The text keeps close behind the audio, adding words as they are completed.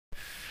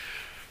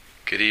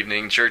Good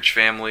evening, church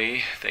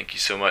family. Thank you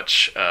so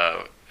much,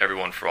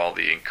 everyone, for all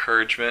the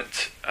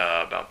encouragement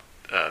about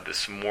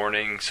this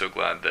morning. So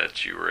glad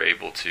that you were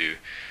able to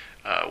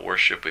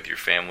worship with your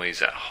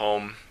families at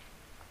home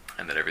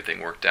and that everything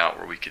worked out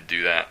where we could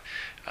do that.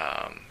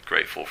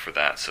 Grateful for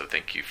that. So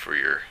thank you for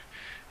your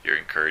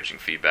encouraging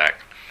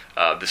feedback.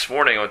 This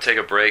morning, I want to take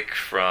a break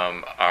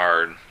from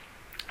our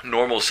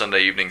normal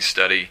Sunday evening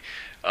study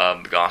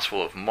of the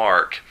Gospel of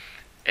Mark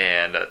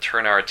and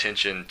turn our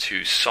attention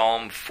to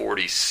Psalm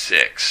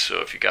 46.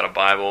 So if you've got a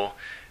Bible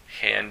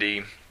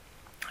handy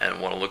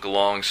and want to look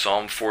along,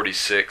 Psalm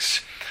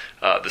 46.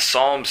 The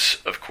Psalms,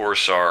 of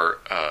course, are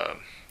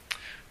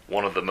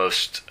one of the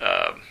most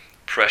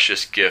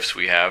precious gifts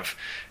we have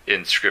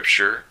in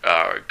Scripture.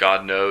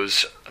 God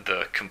knows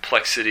the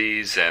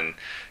complexities and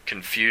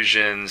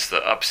confusions,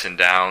 the ups and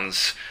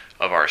downs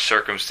of our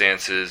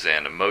circumstances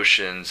and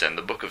emotions, and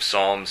the book of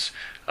Psalms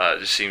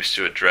just seems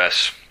to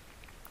address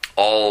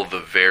all the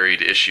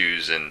varied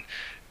issues and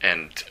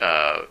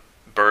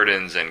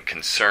burdens and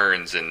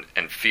concerns and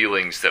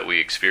feelings that we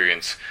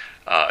experience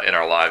in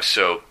our lives.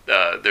 So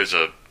there's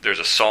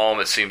a psalm,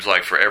 it seems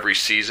like, for every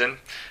season,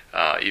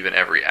 even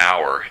every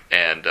hour.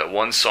 And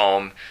one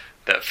psalm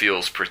that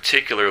feels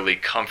particularly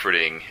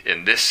comforting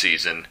in this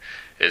season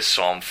is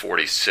Psalm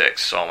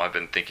 46, psalm I've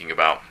been thinking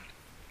about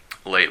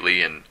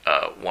lately and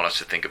want us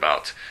to think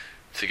about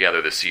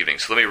together this evening.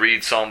 So let me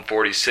read Psalm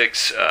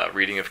 46,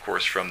 reading, of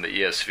course, from the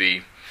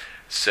ESV.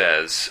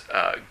 Says,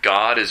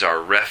 God is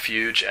our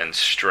refuge and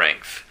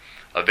strength,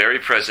 a very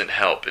present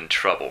help in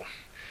trouble.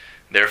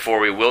 Therefore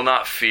we will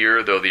not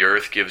fear, though the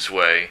earth gives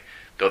way,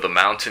 though the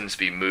mountains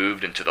be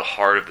moved into the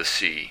heart of the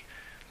sea,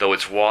 though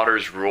its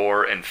waters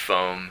roar and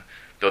foam,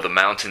 though the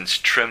mountains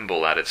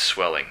tremble at its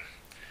swelling.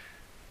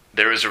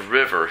 There is a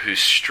river whose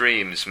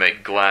streams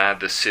make glad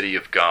the city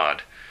of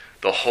God,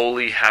 the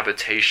holy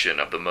habitation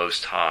of the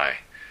Most High.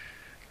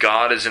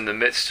 God is in the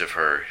midst of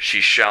her, she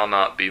shall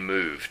not be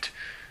moved.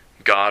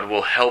 God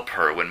will help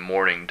her when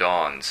morning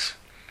dawns.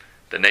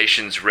 The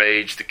nations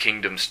rage, the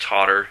kingdoms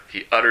totter.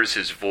 He utters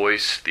his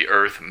voice, the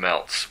earth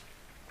melts.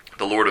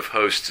 The Lord of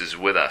hosts is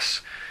with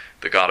us.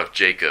 The God of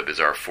Jacob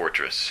is our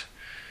fortress.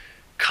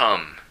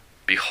 Come,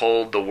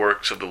 behold the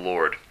works of the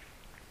Lord,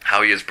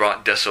 how he has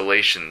brought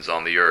desolations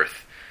on the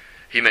earth.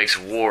 He makes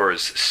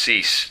wars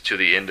cease to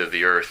the end of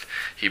the earth.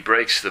 He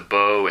breaks the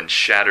bow and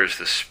shatters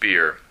the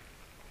spear.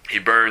 He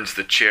burns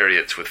the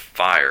chariots with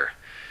fire.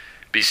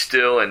 Be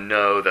still and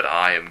know that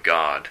I am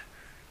God.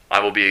 I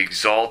will be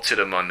exalted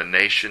among the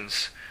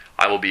nations.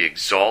 I will be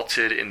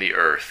exalted in the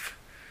earth.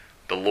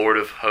 The Lord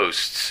of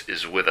hosts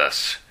is with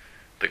us.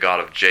 The God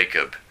of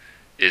Jacob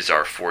is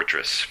our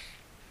fortress.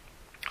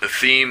 The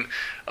theme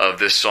of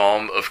this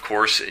psalm, of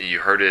course, you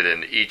heard it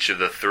in each of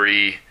the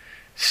three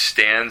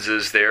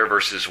stanzas there.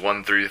 Verses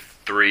 1 through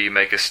 3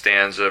 make a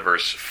stanza,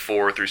 verse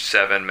 4 through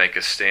 7 make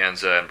a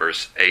stanza, and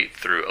verse 8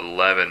 through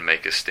 11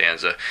 make a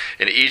stanza.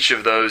 In each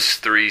of those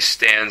three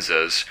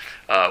stanzas,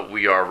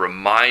 we are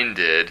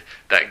reminded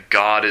that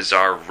God is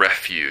our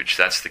refuge.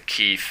 That's the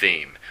key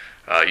theme.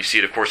 You see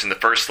it, of course, in the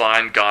first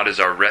line, God is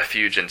our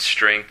refuge and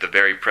strength, the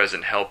very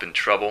present help in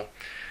trouble.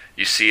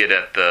 You see it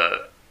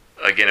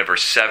again at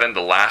verse 7, the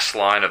last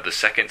line of the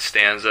second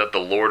stanza, the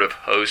Lord of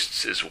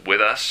hosts is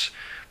with us.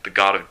 The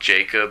God of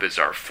Jacob is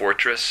our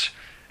fortress.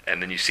 And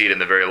then you see it in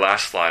the very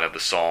last line of the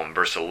psalm,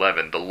 verse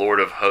 11. The Lord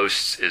of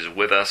hosts is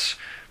with us.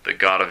 The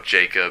God of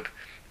Jacob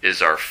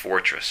is our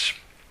fortress.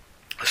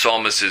 The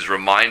psalmist is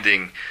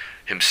reminding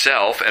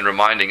himself and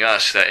reminding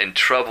us that in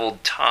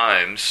troubled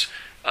times,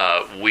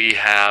 we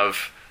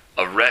have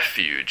a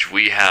refuge.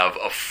 We have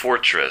a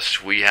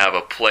fortress. We have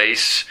a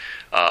place,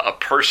 a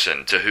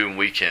person to whom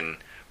we can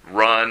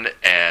run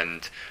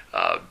and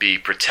be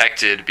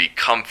protected, be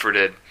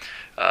comforted.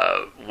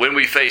 When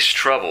we face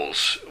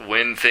troubles,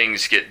 when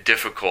things get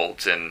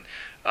difficult, and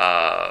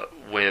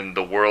when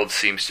the world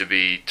seems to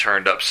be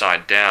turned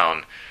upside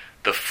down,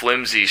 the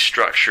flimsy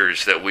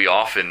structures that we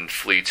often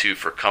flee to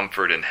for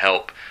comfort and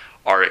help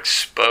are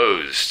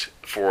exposed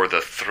for the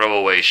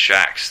throwaway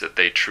shacks that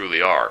they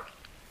truly are.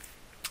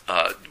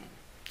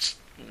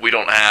 We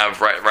don't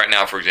have, right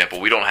now, for example,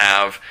 we don't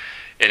have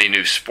any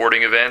new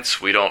sporting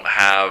events. We don't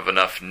have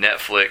enough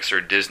Netflix or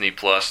Disney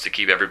Plus to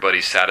keep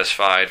everybody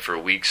satisfied for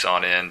weeks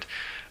on end.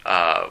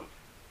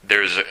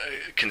 There's a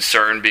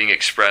concern being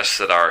expressed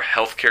that our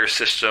healthcare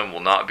system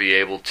will not be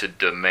able to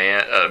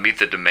meet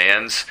the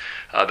demands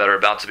that are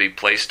about to be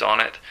placed on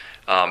it.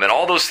 And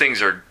all those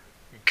things are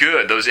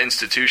good. Those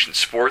institutions,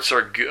 sports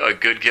are a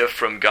good gift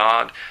from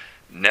God.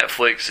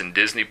 Netflix and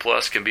Disney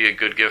Plus can be a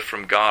good gift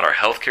from God. Our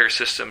healthcare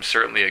system,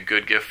 certainly a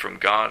good gift from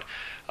God.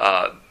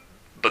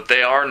 But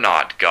they are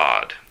not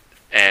God,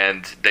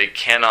 and they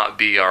cannot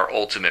be our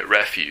ultimate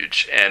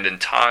refuge. And in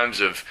times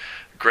of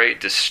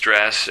great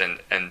distress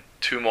and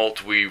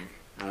tumult, we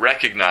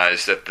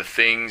recognize that the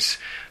things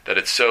that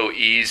it's so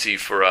easy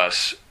for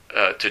us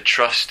to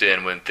trust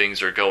in when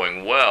things are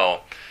going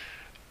well,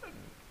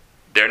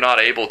 they're not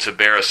able to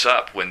bear us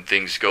up when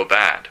things go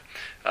bad.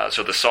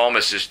 So the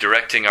psalmist is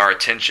directing our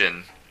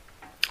attention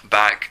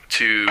back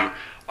to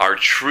our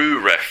true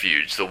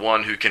refuge, the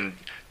one who can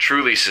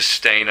truly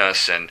sustain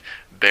us and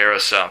bear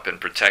us up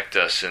and protect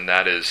us, and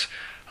that is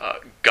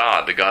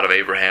God, the God of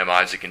Abraham,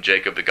 Isaac, and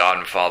Jacob, the God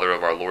and Father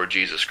of our Lord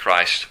Jesus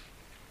Christ.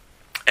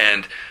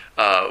 And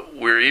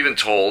we're even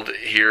told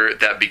here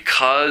that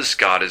because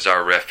God is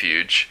our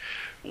refuge,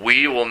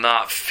 we will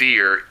not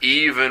fear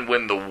even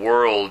when the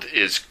world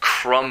is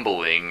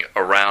crumbling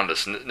around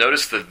us.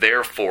 Notice the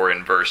therefore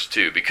in verse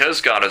 2.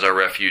 Because God is our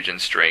refuge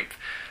and strength,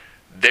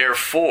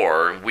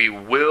 therefore we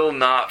will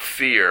not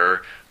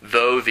fear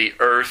though the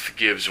earth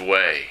gives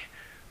way,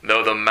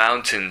 though the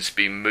mountains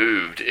be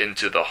moved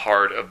into the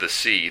heart of the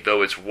sea,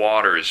 though its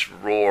waters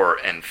roar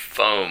and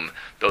foam,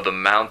 though the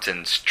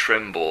mountains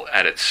tremble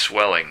at its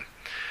swelling.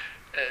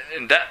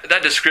 And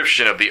that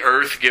description of the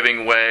earth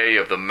giving way,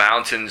 of the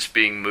mountains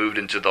being moved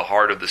into the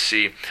heart of the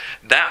sea,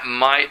 that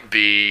might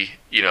be,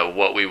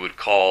 what we would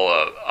call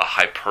a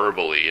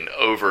hyperbole, an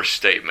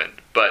overstatement.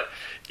 But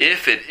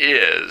if it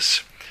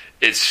is,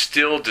 it's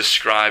still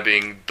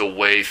describing the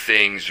way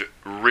things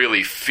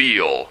really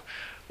feel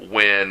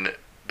when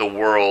the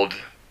world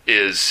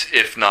is,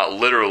 if not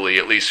literally,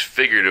 at least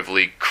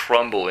figuratively,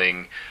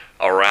 crumbling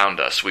around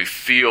us. We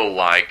feel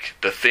like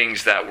the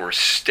things that were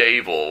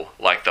stable,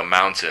 like the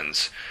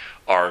mountains,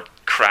 are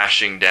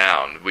crashing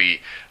down.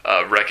 We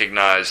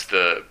recognize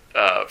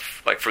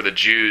like for the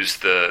Jews,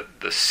 the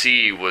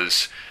sea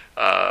was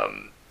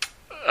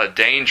a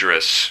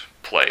dangerous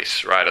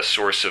place, right? A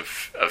source of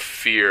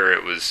fear.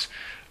 It was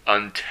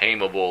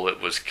untamable.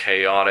 It was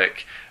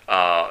chaotic.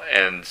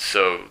 And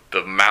so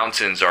the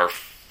mountains are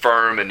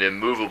firm and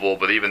immovable,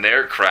 but even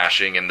they're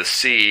crashing, and the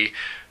sea,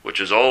 which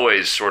is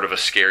always sort of a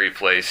scary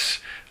place,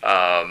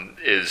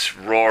 is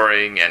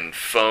roaring and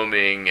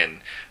foaming,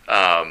 and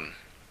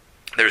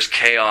there's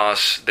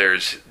chaos,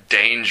 there's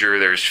danger,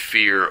 there's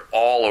fear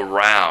all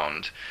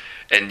around.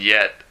 And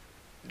yet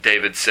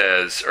David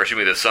says, or excuse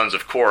me, the sons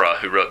of Korah,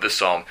 who wrote this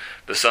psalm,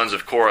 the sons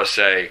of Korah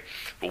say,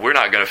 but we're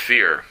not going to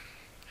fear.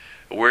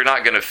 We're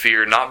not going to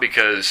fear, not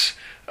because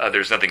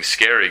there's nothing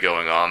scary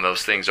going on.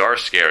 Those things are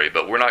scary,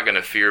 but we're not going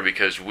to fear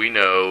because we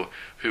know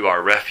who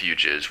our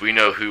refuge is. We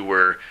know who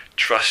we're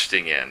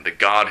trusting in. The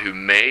God who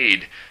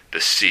made the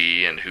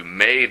sea and who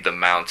made the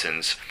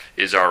mountains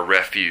is our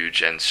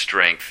refuge and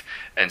strength.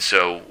 And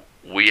so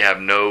we have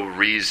no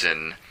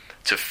reason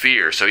to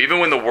fear. So even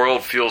when the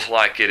world feels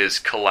like it is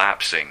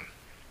collapsing,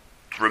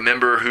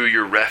 remember who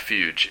your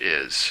refuge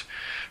is.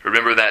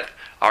 Remember that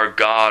our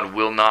God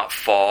will not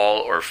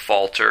fall or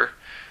falter,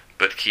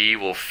 but He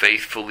will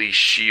faithfully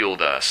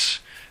shield us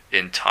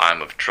in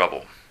time of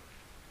trouble.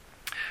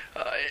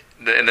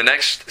 In the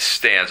next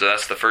stanza,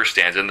 that's the first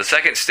stanza. In the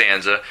second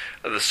stanza,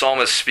 the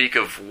psalmists speak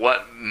of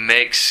what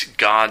makes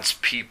God's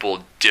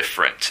people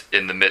different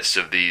in the midst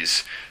of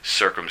these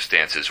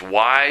circumstances.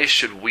 Why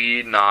should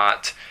we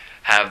not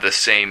have the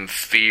same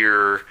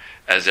fear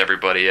as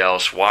everybody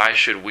else? Why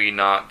should we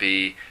not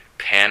be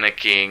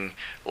panicking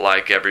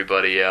like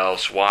everybody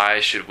else? Why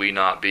should we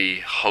not be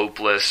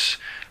hopeless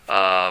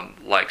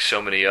like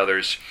so many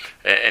others?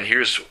 And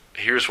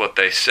here's what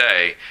they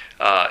say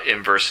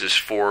in verses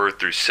 4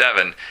 through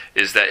 7,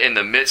 is that in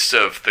the midst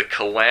of the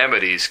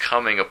calamities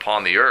coming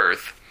upon the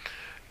earth,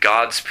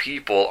 God's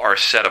people are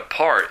set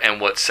apart, and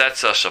what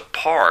sets us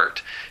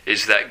apart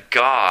is that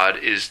God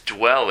is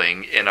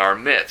dwelling in our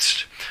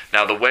midst.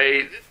 Now, the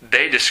way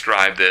they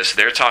describe this,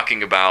 they're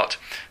talking about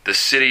the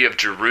city of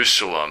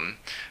Jerusalem,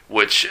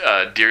 which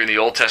during the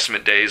Old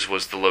Testament days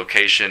was the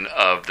location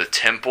of the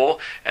temple.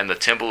 And the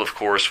temple, of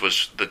course,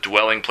 was the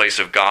dwelling place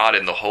of God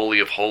in the Holy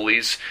of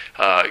Holies.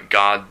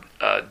 God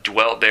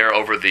dwelt there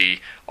over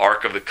the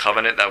Ark of the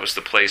Covenant. That was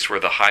the place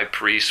where the high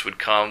priest would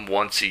come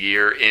once a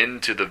year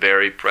into the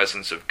very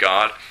presence of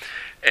God.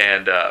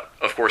 And,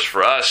 of course,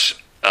 for us,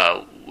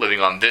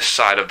 living on this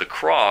side of the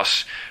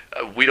cross,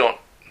 we don't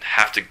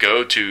have to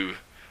go to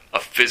a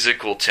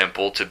physical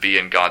temple to be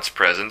in God's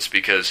presence,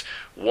 because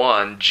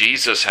one,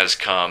 Jesus has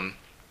come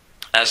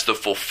as the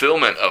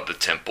fulfillment of the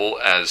temple,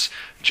 as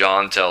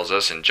John tells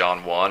us in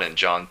John 1 and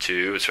John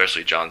 2,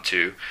 especially John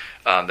 2,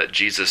 that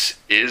Jesus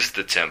is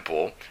the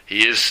temple.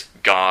 He is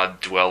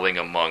God dwelling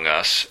among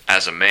us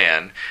as a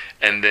man.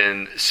 And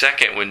then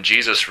second, when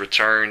Jesus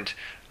returned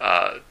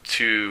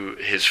to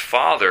His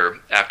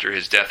Father after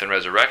His death and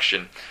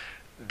resurrection,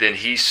 then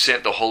He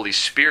sent the Holy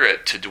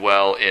Spirit to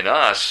dwell in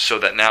us, so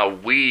that now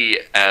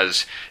we,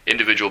 as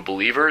individual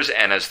believers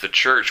and as the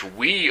church,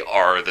 we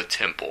are the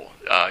temple.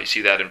 You see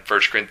that in 1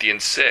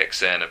 Corinthians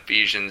 6 and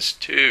Ephesians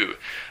 2.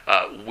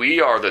 We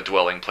are the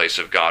dwelling place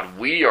of God.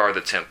 We are the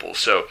temple.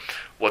 So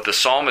what the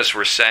psalmists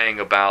were saying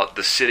about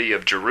the city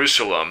of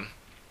Jerusalem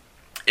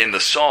in the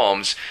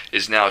Psalms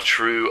is now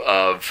true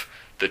of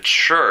the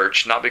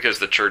church, not because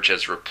the church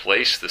has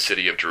replaced the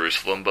city of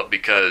Jerusalem, but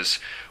because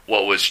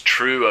what was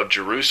true of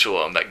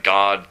Jerusalem, that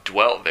God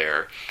dwelt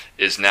there,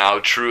 is now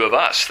true of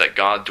us, that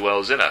God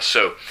dwells in us.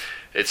 So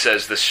it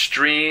says,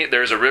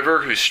 there's a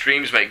river whose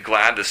streams make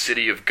glad the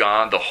city of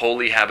God, the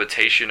holy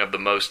habitation of the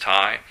Most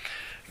High.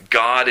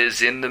 God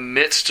is in the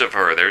midst of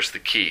her. There's the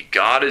key.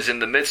 God is in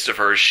the midst of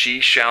her. She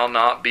shall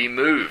not be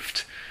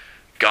moved.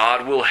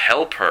 God will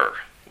help her.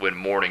 when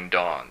morning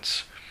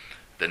dawns.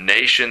 The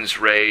nations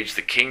rage,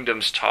 the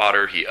kingdoms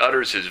totter, he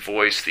utters his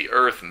voice, the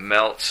earth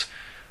melts.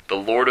 The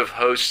Lord of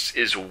hosts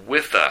is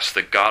with us,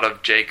 the God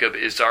of Jacob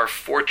is our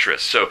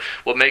fortress. So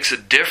what makes a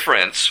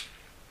difference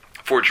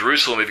for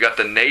Jerusalem, we've got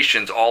the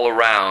nations all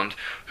around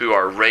who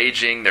are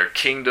raging, their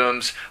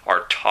kingdoms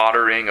are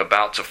tottering,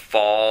 about to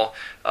fall.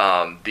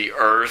 The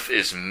earth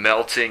is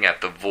melting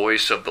at the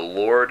voice of the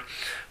Lord.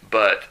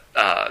 But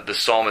the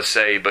psalmists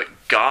say, but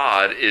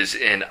God is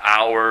in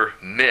our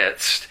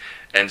midst,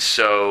 and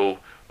so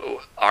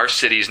our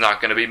city is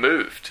not going to be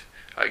moved.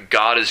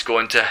 God is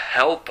going to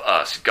help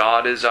us.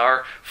 God is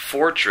our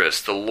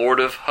fortress, the Lord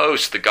of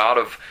hosts, the God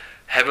of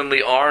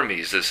heavenly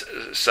armies, as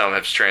some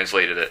have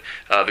translated it.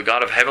 The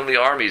God of heavenly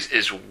armies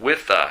is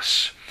with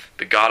us.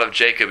 The God of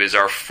Jacob is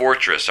our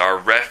fortress, our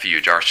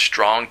refuge, our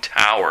strong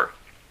tower.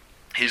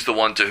 He's the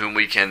one to whom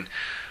we can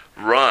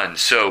run.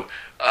 So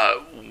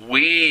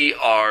we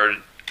are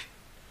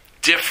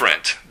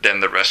different than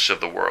the rest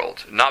of the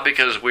world. Not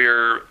because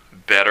we're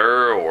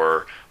better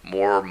or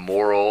more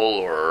moral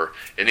or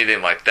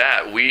anything like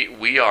that.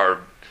 We are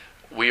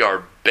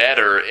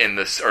better in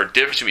this, or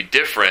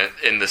different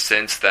in the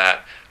sense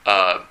that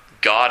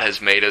God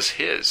has made us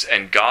His,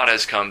 and God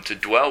has come to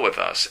dwell with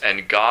us,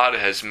 and God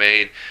has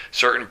made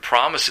certain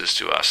promises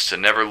to us to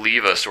never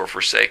leave us or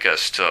forsake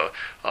us, to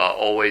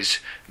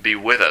always be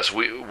with us.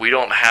 We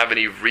don't have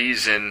any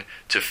reason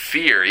to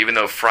fear, even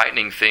though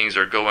frightening things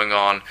are going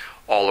on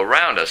all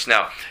around us.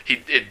 Now,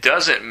 it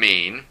doesn't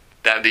mean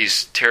that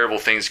these terrible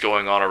things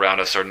going on around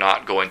us are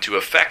not going to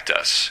affect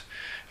us.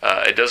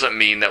 It doesn't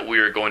mean that we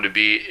are going to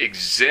be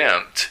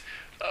exempt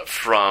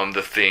from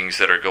the things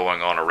that are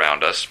going on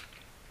around us.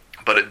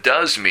 But it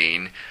does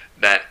mean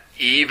that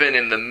even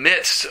in the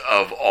midst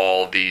of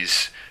all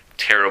these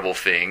terrible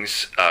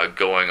things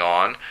going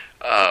on,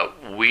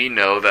 we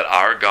know that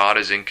our God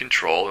is in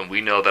control, and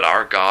we know that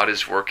our God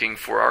is working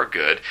for our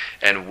good,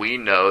 and we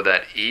know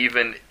that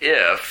even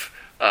if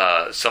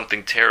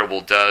something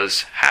terrible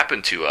does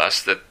happen to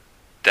us,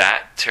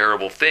 that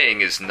terrible thing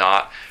is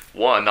not,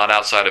 one, not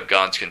outside of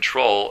God's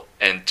control,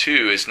 and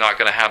two, is not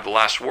going to have the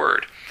last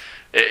word.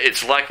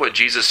 It's like what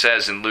Jesus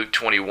says in Luke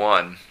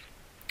 21,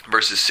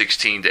 verses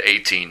 16 to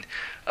 18,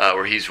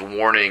 where he's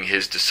warning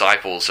his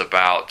disciples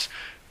about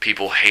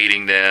people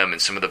hating them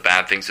and some of the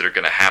bad things that are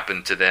going to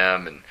happen to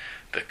them and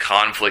the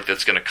conflict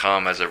that's going to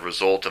come as a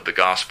result of the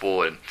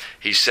gospel. And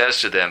he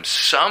says to them,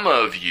 some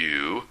of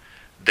you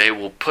they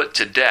will put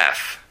to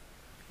death,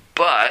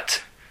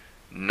 but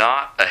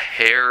not a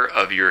hair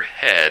of your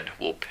head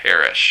will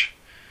perish.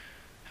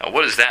 Now,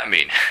 what does that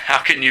mean? How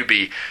can you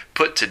be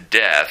put to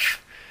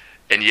death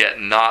and yet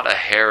not a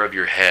hair of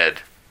your head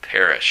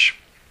perish?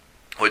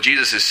 What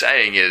Jesus is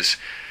saying is,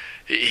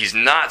 he's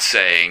not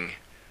saying,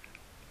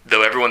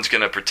 though everyone's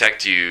going to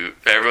protect you,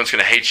 everyone's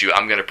going to hate you,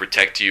 I'm going to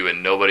protect you,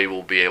 and nobody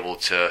will be able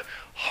to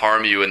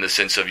harm you in the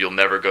sense of you'll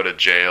never go to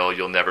jail,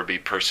 you'll never be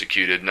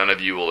persecuted, none of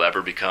you will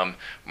ever become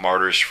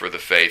martyrs for the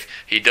faith.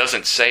 He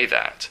doesn't say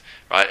that.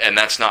 Right? And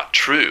that's not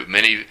true.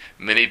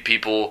 Many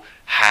people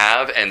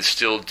have and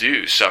still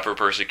do suffer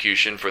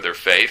persecution for their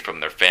faith from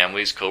their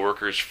families,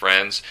 coworkers,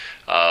 friends,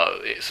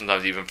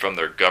 sometimes even from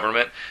their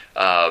government.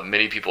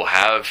 Many people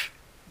have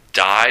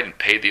died and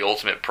paid the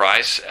ultimate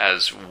price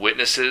as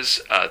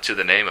witnesses to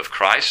the name of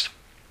Christ.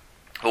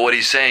 But what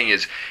he's saying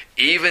is,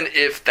 even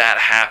if that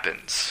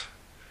happens,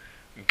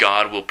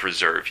 God will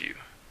preserve you.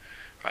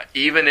 Right?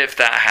 Even if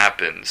that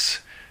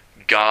happens,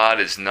 God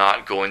is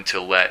not going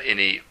to let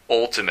any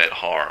ultimate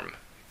harm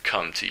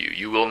come to you.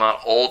 You will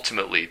not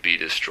ultimately be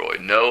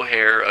destroyed. No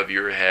hair of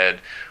your head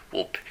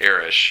will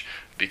perish,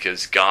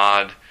 because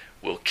God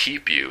will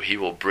keep you. He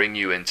will bring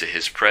you into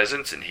His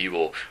presence, and He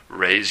will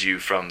raise you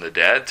from the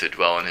dead to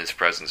dwell in His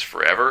presence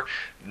forever.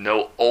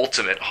 No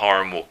ultimate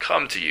harm will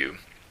come to you.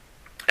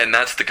 And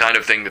that's the kind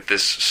of thing that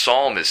this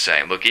psalm is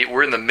saying. Look,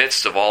 we're in the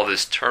midst of all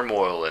this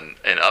turmoil and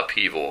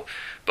upheaval,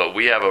 but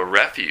we have a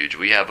refuge.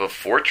 We have a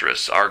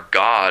fortress. Our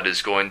God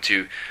is going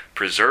to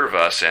preserve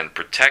us and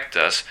protect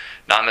us,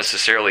 not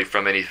necessarily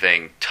from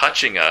anything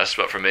touching us,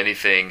 but from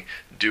anything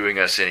doing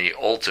us any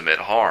ultimate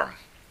harm.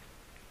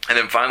 And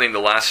then finally, in the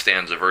last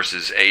stanza,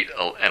 verses 8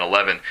 and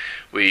 11,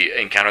 we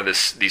encounter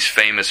these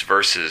famous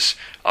verses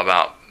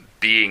about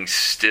being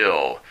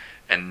still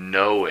and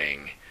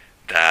knowing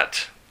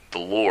that the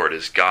Lord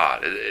is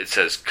God. It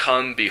says,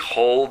 come,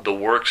 behold the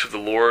works of the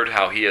Lord,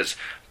 how He has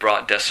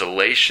brought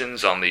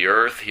desolations on the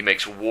earth. He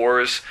makes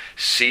wars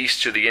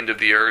cease to the end of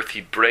the earth.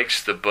 He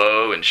breaks the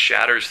bow and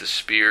shatters the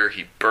spear.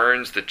 He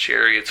burns the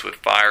chariots with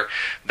fire.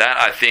 That,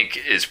 I think,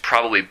 is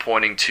probably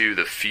pointing to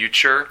the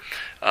future,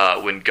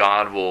 when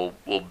God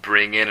will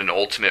bring in an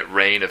ultimate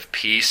reign of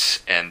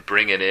peace and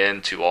bring an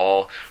end to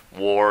all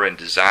war and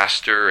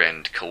disaster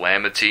and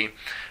calamity.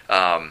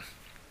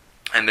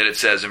 And then it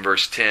says in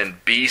verse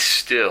 10, be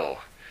still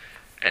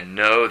and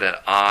know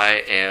that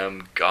I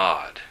am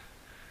God.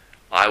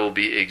 I will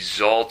be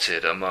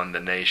exalted among the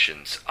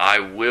nations. I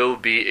will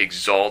be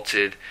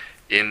exalted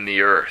in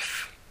the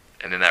earth.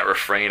 And then that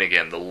refrain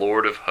again, the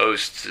Lord of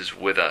hosts is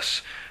with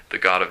us. The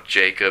God of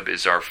Jacob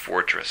is our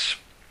fortress.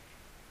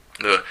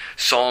 The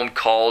psalm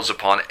calls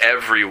upon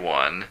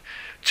everyone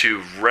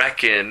to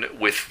reckon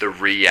with the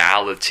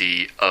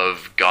reality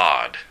of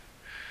God.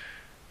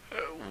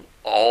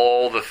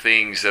 All the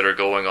things that are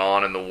going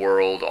on in the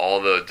world,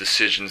 all the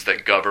decisions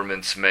that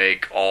governments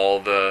make, all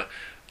the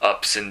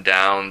ups and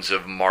downs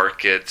of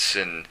markets,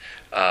 and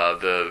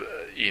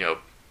the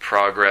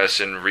progress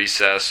and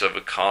recess of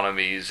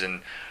economies,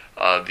 and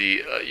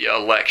the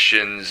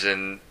elections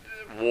and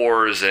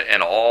wars,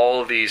 and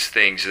all these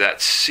things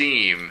that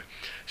seem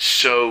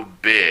so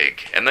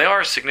big, and they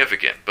are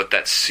significant, but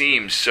that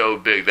seem so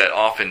big, that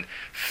often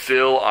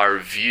fill our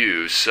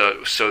view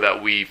so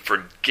that we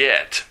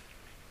forget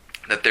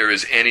that there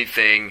is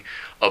anything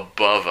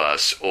above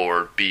us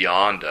or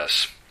beyond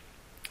us.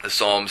 The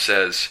psalm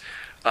says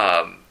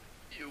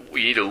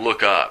we need to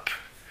look up.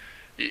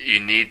 You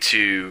need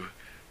to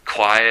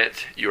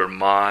quiet your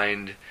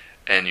mind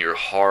and your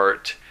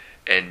heart,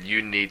 and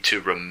you need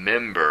to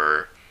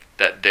remember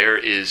that there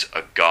is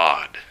a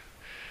God.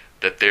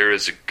 That there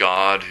is a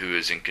God who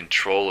is in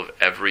control of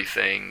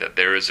everything, that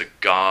there is a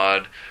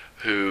God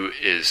who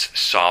is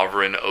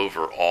sovereign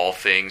over all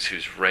things,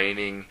 who's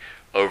reigning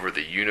over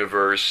the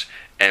universe,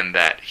 and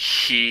that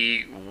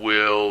He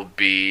will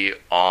be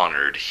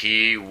honored,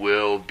 He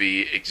will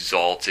be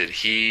exalted,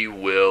 He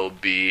will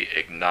be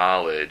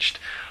acknowledged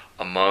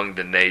among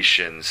the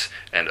nations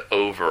and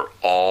over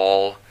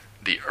all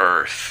the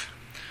earth.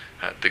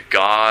 The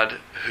God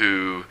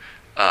who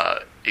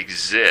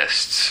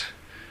exists,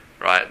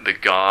 right? The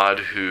God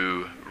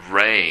who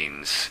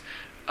reigns,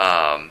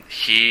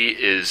 He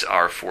is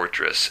our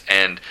fortress.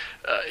 And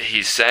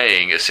He's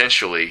saying,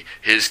 essentially,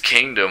 His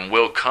kingdom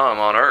will come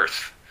on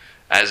earth.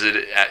 As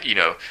it,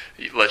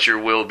 let your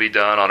will be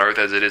done on earth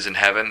as it is in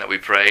heaven, that we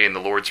pray in the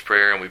Lord's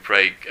Prayer, and we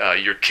pray,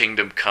 your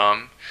kingdom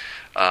come.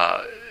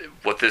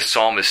 What this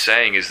psalm is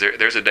saying is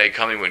there's a day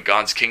coming when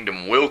God's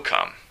kingdom will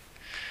come,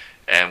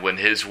 and when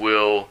His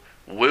will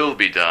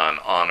be done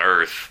on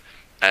earth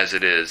as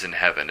it is in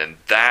heaven. And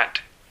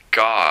that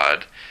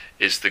God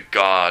is the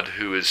God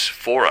who is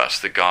for us,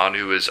 the God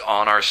who is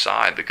on our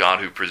side, the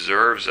God who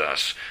preserves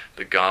us,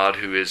 the God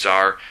who is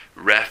our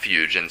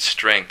refuge and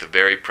strength, a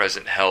very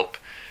present help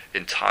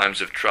in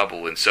times of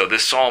trouble. And so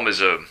this psalm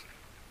is a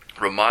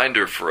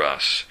reminder for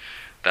us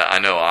that I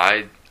know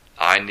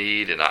I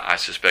need, and I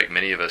suspect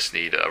many of us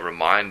need, a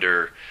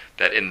reminder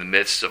that in the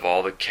midst of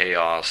all the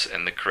chaos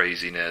and the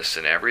craziness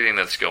and everything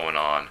that's going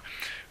on,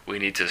 we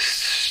need to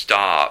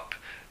stop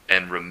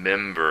and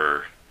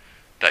remember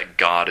that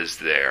God is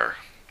there,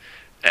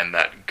 and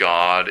that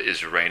God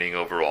is reigning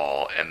over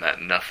all, and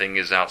that nothing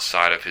is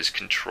outside of His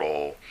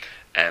control,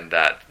 and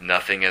that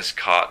nothing has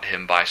caught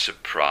Him by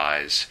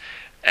surprise,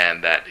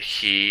 and that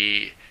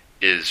He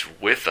is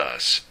with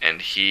us,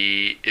 and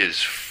He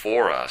is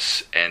for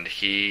us, and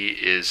He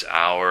is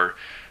our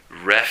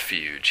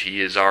refuge.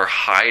 He is our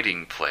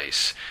hiding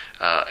place,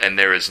 and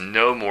there is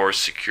no more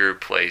secure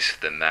place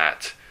than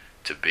that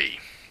to be.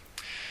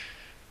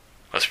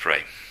 Let's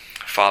pray.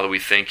 Father, we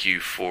thank You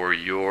for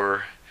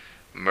Your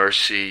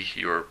mercy,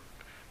 Your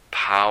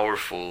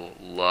powerful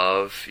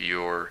love,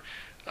 Your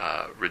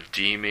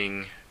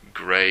redeeming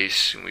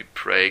grace. And we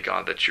pray,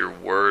 God, that Your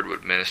word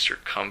would minister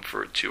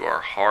comfort to our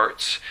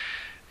hearts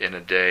in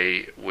a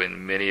day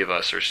when many of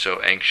us are so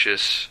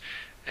anxious,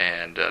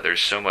 and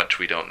there's so much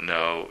we don't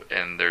know,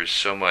 and there's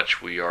so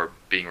much we are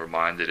being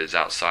reminded is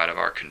outside of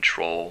our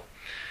control.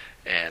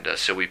 And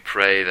so we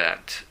pray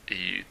that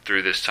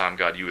through this time,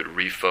 God, You would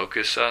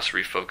refocus us,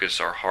 refocus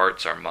our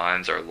hearts, our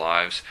minds, our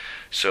lives,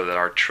 so that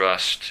our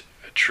trust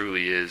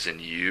truly is in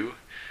You,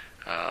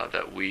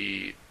 that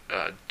we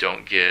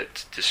don't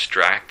get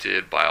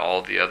distracted by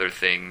all the other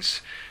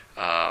things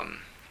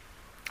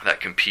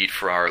that compete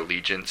for our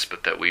allegiance,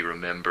 but that we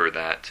remember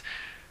that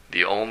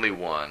the only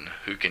one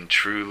who can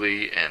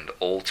truly and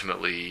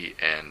ultimately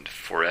and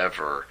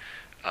forever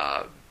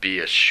be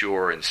a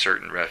sure and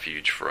certain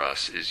refuge for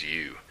us is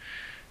You.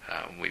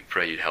 We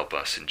pray You'd help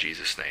us in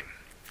Jesus' name.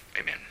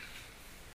 Amen.